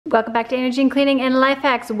Welcome back to Energy and Cleaning and Life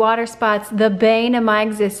Hacks. Water spots, the bane of my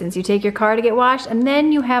existence. You take your car to get washed and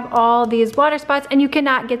then you have all these water spots and you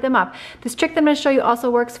cannot get them up. This trick that I'm going to show you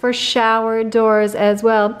also works for shower doors as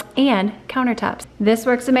well and countertops. This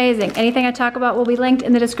works amazing. Anything I talk about will be linked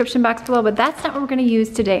in the description box below, but that's not what we're going to use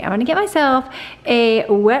today. I'm going to get myself a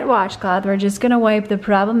wet washcloth. We're just going to wipe the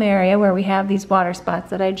problem area where we have these water spots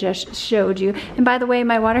that I just showed you. And by the way,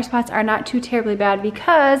 my water spots are not too terribly bad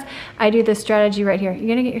because I do this strategy right here. You're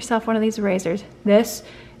going to get yourself one of these razors. This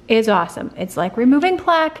is awesome. It's like removing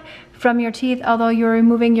plaque from your teeth, although you're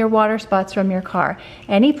removing your water spots from your car.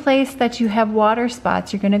 Any place that you have water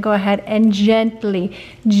spots, you're gonna go ahead and gently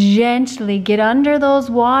get under those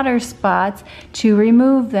water spots to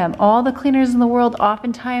remove them. All the cleaners in the world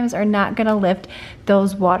oftentimes are not gonna lift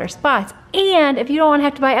those water spots. And if you don't wanna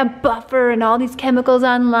have to buy a buffer and all these chemicals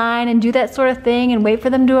online and do that sort of thing and wait for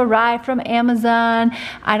them to arrive from Amazon,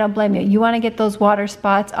 I don't blame you. You wanna get those water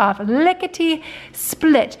spots off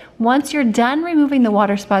lickety-split. Once you're done removing the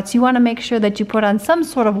water spots, you wanna make sure that you put on some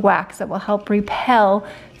sort of wax that will help repel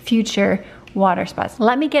future water spots.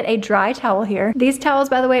 Let me get a dry towel here. These towels,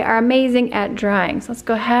 by the way, are amazing at drying. So let's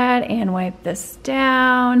go ahead and wipe this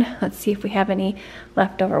down. Let's see if we have any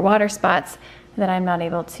leftover water spots that I'm not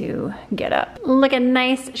able to get up. Look at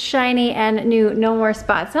nice, shiny, and new, no more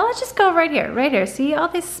spots. Now let's just go right here. See all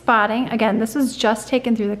this spotting? Again, this was just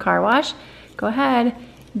taken through the car wash. Go ahead,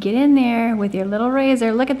 get in there with your little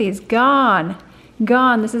razor. Look at these, gone.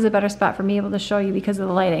 Gone. This is a better spot for me able to show you because of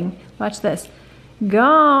the lighting. Watch this.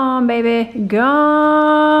 Gone, baby.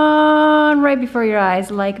 Gone right before your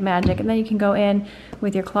eyes like magic. And then you can go in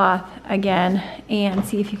with your cloth again and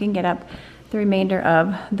see if you can get up the remainder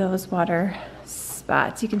of those water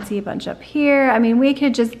spots. You can see a bunch up here. I mean, we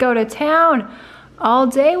could just go to town all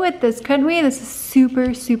day with this, couldn't we? This is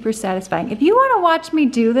super, super satisfying. If you want to watch me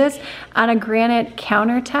do this on a granite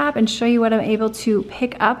countertop and show you what I'm able to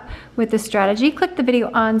pick up with this strategy, click the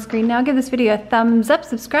video on screen now. Give this video a thumbs up,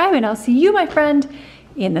 subscribe, and I'll see you, my friend,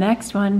 in the next one.